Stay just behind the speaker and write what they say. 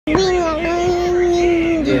Yeah.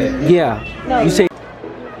 No. You say.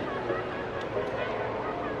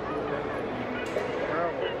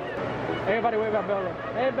 Everybody wave at Bella.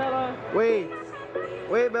 Hey Bella. Wait,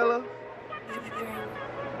 Bella.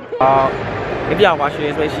 If y'all watching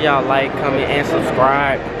this, make sure y'all like, comment, and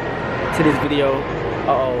subscribe to this video.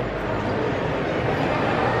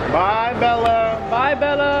 Bye Bella. Bye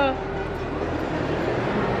Bella.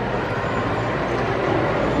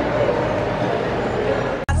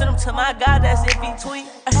 To my God, that's if he tweet.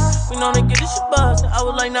 We know to get this shit buzz. I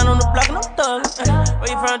was like, not on the block and I'm thuggin'. Where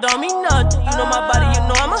you from, don't mean nothing. You know my body, you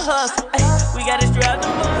know I'm a hustler. We got it straight out the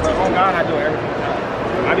buzz. Oh God, I do everything.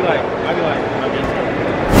 I be like,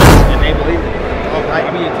 and they believe it. Oh, I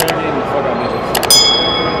be interrogating the fuck out bitches.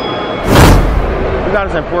 We got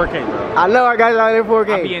us in 4K, bro. I know I got y'all in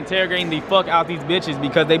 4K. I be interrogating the fuck out these bitches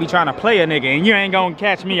because they be trying to play a nigga and you ain't gonna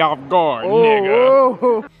catch me off guard, nigga.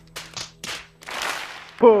 Oh.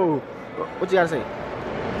 Whoa. What you gotta say?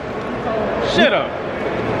 Shut up.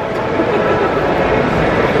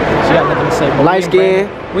 She got nothing to say. Light skin.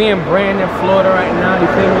 We in Brandon, Florida right now. You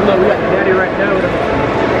feel me? Look, we got the daddy right there with us.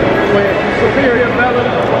 Superior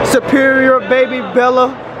Bella. Superior baby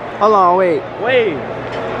Bella. Hold on, wait. Wait.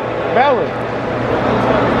 Bella.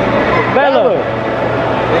 Bella.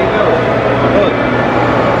 There you go. Look.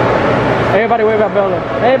 Everybody wave at Bella.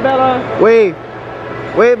 Hey Bella. Wait,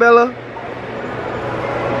 Bella.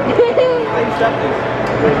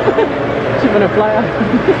 She gonna fly out.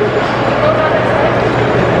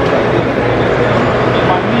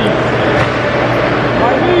 My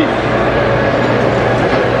niece.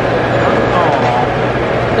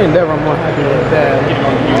 Aww. Ain't never more happy than dad.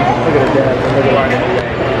 Look at the dad.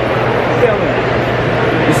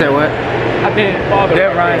 You said what? I think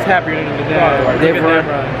Dev Ryan's happier than the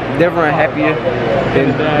dad. Dev Ryan happier than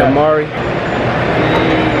Damari.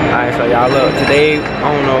 Alright, so y'all look, today,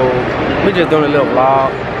 I don't know, we're just doing a little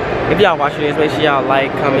vlog. If y'all watching this, make sure y'all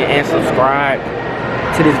like, comment, and subscribe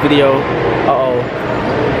to this video.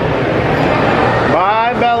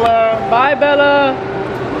 Bye, Bella. Bye, Bella.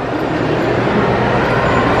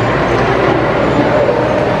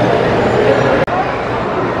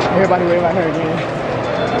 Everybody wave at her again.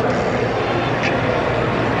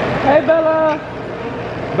 Hey, Bella.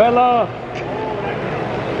 Bella.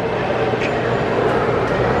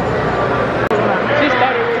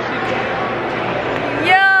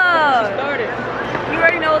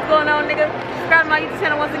 Going on, nigga. Subscribe to my YouTube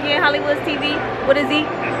channel once again, Hollywood's TV. What is he?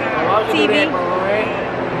 TV.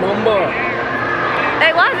 Mumba.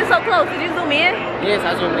 Hey, why is it so close? Did you zoom in? Yes,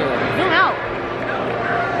 I zoomed in. Zoom out.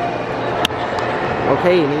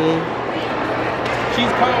 Okay, man.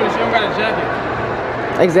 She's cold and she don't got a jacket.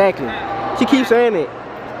 Exactly. She keeps saying it.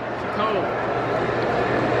 She's cold.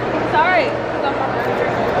 Sorry.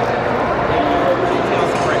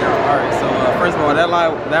 Alright, so first of all, that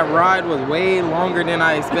ride was way longer than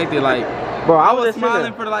I expected. Like, bro, I was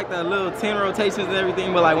smiling for like the little 10 rotations and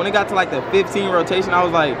everything, but like when it got to like the 15 rotation, I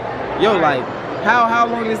was like, yo, like, how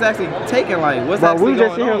long is this actually taking? Like, what's actually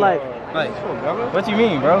going on? Here like, what you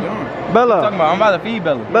mean, bro? Bella. I'm about to feed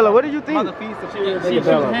Bella. Bella, what did you think? I'm about to feed Superior She was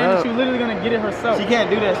literally gonna get it herself. She can't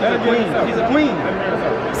do that. She's a queen. She's a queen.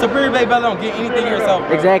 Superior Baby Bella don't get anything herself,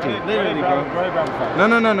 bro. Exactly. Literally, bro.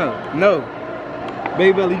 No.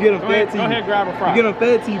 Baby Bella, you get them fed to you. Go ahead, grab a fry. You get them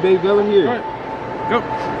fed to you, Baby Bella, here. Go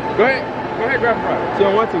ahead, grab a fry. She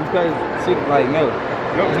don't want to because she, like, no.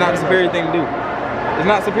 It's not a superior thing to do. It's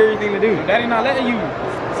not a superior thing to do. Daddy not letting you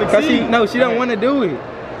succeed. She don't want to do it.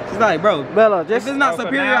 She's like, bro, Bella, just, if it's not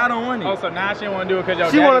superior, I don't want it. Oh, so now she don't want to do it because your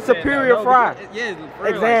she want a superior fry. Yes,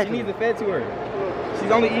 exactly. Like, she needs it fed to her.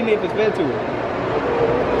 She's only eating it if it's fed to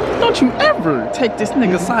her. Don't you ever take this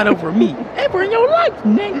nigga's side over me. Ever in your life,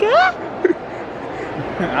 nigga.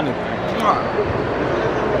 I know.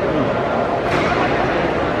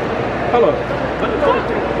 Hello.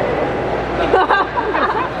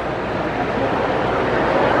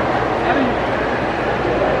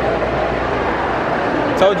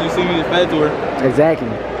 Told you, see me just fed to her. Exactly. I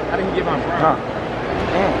didn't get my fry.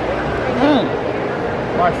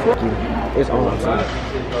 My foot. It's on.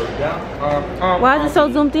 Why is it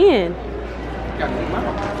so zoomed in?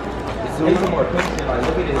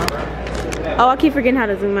 Oh, I keep forgetting how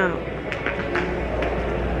to zoom out.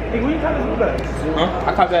 Hey, when you trying to do that? Huh?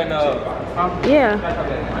 I caught that in Yeah.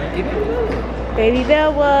 Baby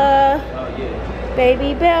Bella.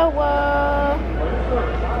 Baby Bella.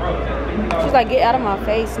 She's like, get out of my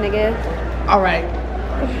face, nigga. All right.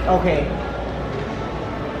 Okay.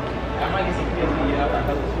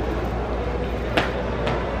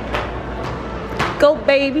 Go,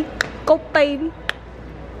 baby. Go, baby.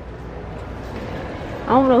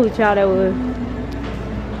 I don't know who child that was.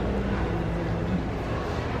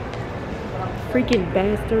 Freaking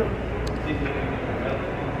bastard.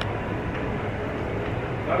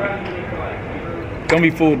 Don't be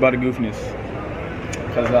fooled by the goofiness.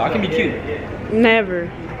 Cause I can be cute. Never.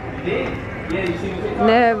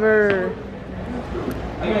 Never.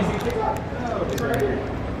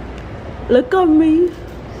 Look at me.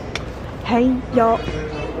 Hey, y'all.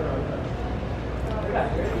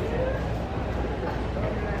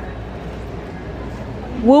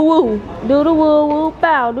 Woo woo. Do the woo woo.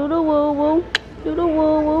 Bow. Do the woo woo. Do the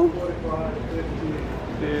woo woo.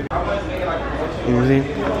 You know what I'm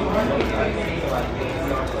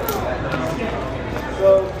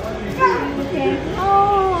Okay.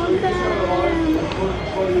 Oh, damn.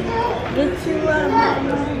 Get you out of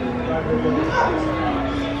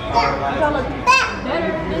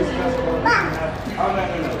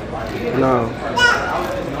No.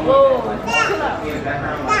 Whoa.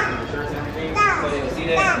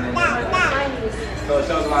 So it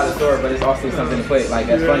shows a lot of story, but it's also something to put. Like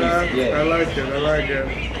that's funny. Yeah. I like it. I like it.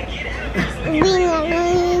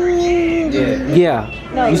 Yeah.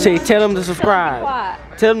 No, You say tell them to subscribe. Quiet.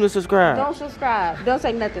 Tell them to subscribe. Don't subscribe. Don't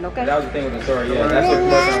say nothing, okay? That was the thing with the story. Yeah, that's what the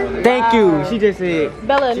first time was. Thank you. She just said.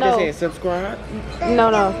 Bella, She no. just said subscribe.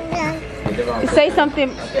 No. Say something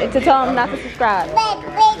to tell them not to subscribe.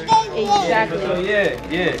 Exactly. So yeah.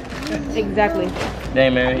 Exactly.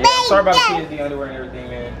 Dang man. Yeah. Sorry about the kids, the underwear and everything,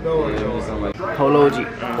 man. No worries. Polo G.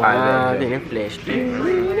 Ah, then it flashed.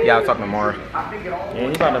 Yeah, I was talking to Mara. Yeah,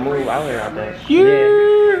 he's about to move out here out there.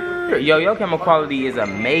 Yeah. Yo, your camera quality is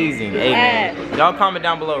amazing. Hey man. Y'all comment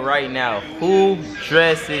down below right now. Who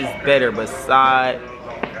dresses better beside?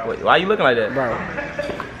 Wait, why are you looking like that? Bro.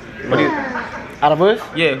 What do you? Out of us?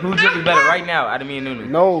 Yeah, who dresses better right now out of me and Nunu?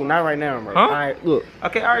 No, not right now, bro. Huh? Alright, look.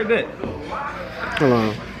 Okay, alright, good. Hold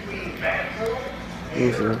on. Let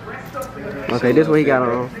me see. Okay, this is what he got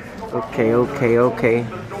on. Okay. Alright.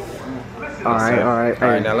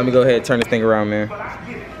 Alright, now let me go ahead and turn this thing around, man.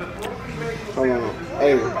 Hold on.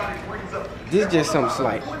 Hey. This is just something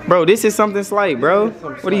slight. Bro, this is something slight, bro.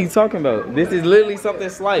 What are you talking about? This is literally something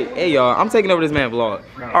slight. Hey, y'all, I'm taking over this man vlog.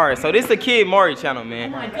 Alright, so this is the Kid Mari channel,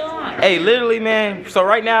 man. Oh my God. Hey, literally, man. So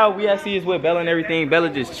right now, we actually is with Bella and everything. Bella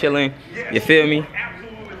just chilling. You feel me?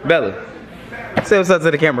 Bella, say what's up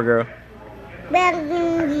to the camera, girl.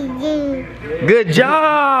 Good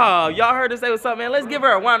job. Y'all heard her say what's up, man. Let's give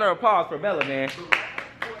her a round of applause for Bella, man.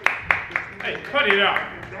 Hey, cut it out.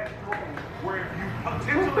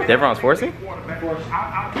 Everyone's forcing?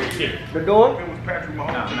 The door?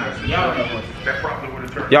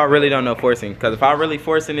 Y'all really don't know forcing, because if I really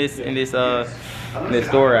forcing this in this story,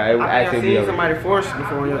 it would actually be I've seen somebody force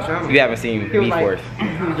before on your channel. You haven't seen me force. He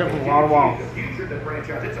was jumping wall to wall.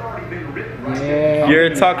 Yeah.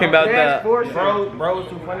 You're talking about the Bro is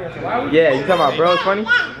too funny or something. yeah. You talking about bro is funny?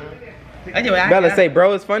 Bella, say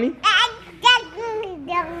bro is funny.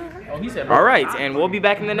 All right, and we'll be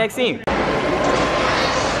back in the next scene.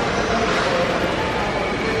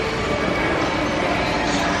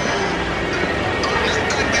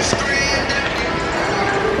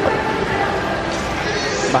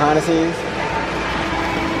 Behind the scenes.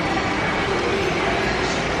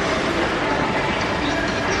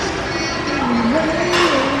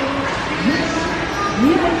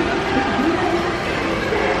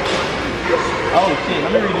 Oh shit,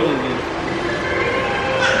 let me redo this again.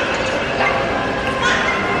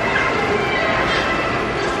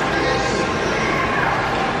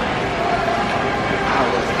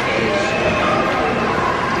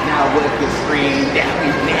 Now what the scream that we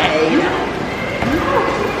made?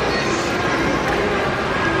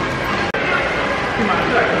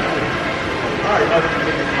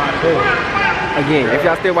 Again, if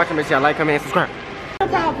y'all still watching, make sure y'all like, comment, and subscribe. No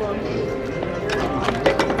problem.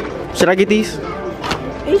 Should I get these?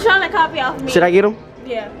 He's trying to copy off me. Should I get them?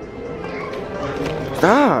 Yeah.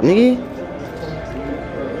 Stop, nigga.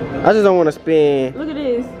 I just don't want to spend. Look at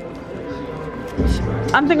this.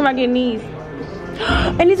 I'm thinking about getting these.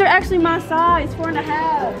 And these are actually my size,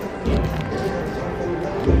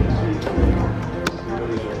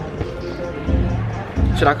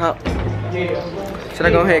 4.5. Should I cop? Should I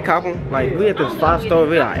go ahead and cop them? Like, we at this 5-star,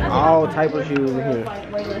 we like all type of shoes in here.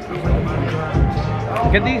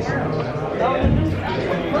 Get these.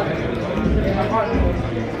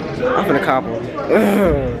 I'm finna cop them.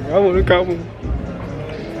 I wanna cop them.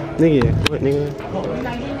 Nigga, what nigga?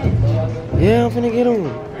 Yeah, I'm finna get them.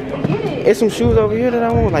 There's some shoes over here that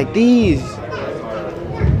I want, like these.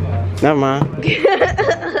 Never mind.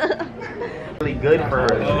 Really good for her.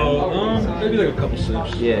 Maybe like a couple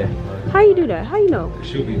sips. Yeah. How you do that? How you know?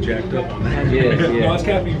 She'll be jacked up on that. Yeah. No, it's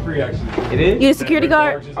caffeine free actually. It is? You a security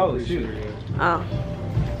guard? Oh shoot. Oh.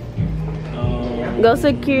 Go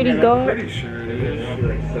security guard. Pretty sure it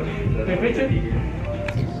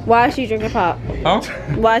Why is she drinking pop? Huh?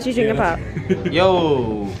 Why is she drinking pop?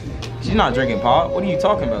 Yo, she's not drinking pop. What are you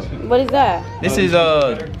talking about? What is that? This is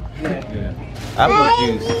apple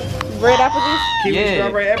juice. Red apple juice? Yeah,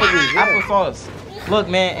 strawberry apple juice, yeah. applesauce. Look,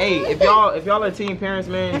 man. Hey, if y'all are teen parents,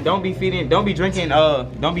 man, don't be drinking,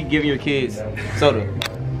 don't be giving your kids soda.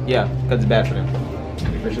 Yeah, cause it's bad for them.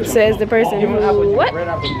 Says the person who what? Red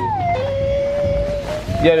apple juice.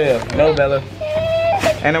 Yeah. No, Bella.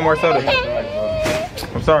 And no more soda.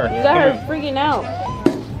 I'm sorry. You got her freaking out.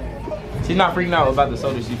 She's not freaking out about the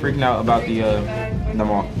soda. She's freaking out about the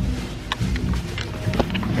mall.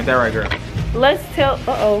 Get that right, girl. Let's tell.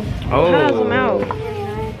 Oh. How's them out?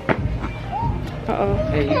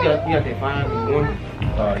 Hey, you got that fine one?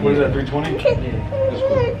 What is that, 320? That's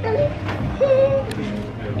cool.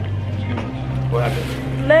 What happened?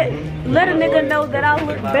 Let a nigga know that I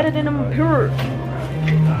look better than them pure.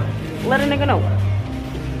 Let a nigga know.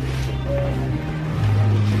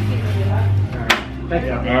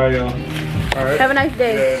 Alright, y'all. Alright. Have a nice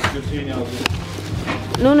day. Yeah, good seeing y'all.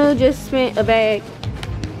 Nunu just spent a bag.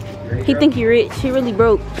 He think he rich. He really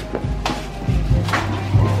broke.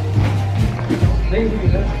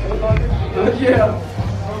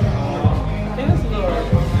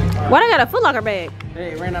 Why I got a Foot Locker bag?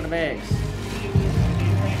 Hey, ran out of bags.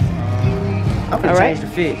 I'm gonna All right. change the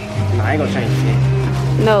fit. Nah, I ain't gonna change the fit.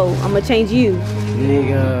 No, I'm gonna change you.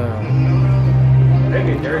 Nigga.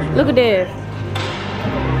 Look at this.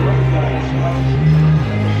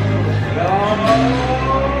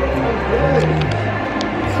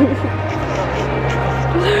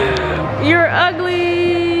 You're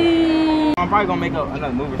ugly. I'm probably gonna make up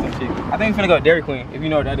another move or some shit. I think I'm finna go Dairy Queen, if you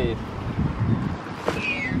know what that is.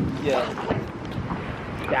 Yeah.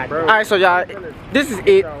 Alright, so y'all, this is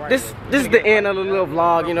it. This is the end of the little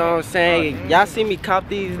vlog, you know what I'm saying? Y'all see me cop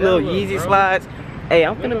these little Yeezy slides. Hey,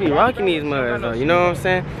 I'm finna be rocking these mugs though, you know what I'm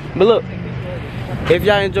saying? But look, if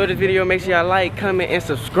y'all enjoyed this video, make sure y'all like, comment, and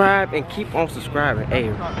subscribe, and keep on subscribing. Hey,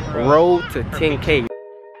 road to 10K.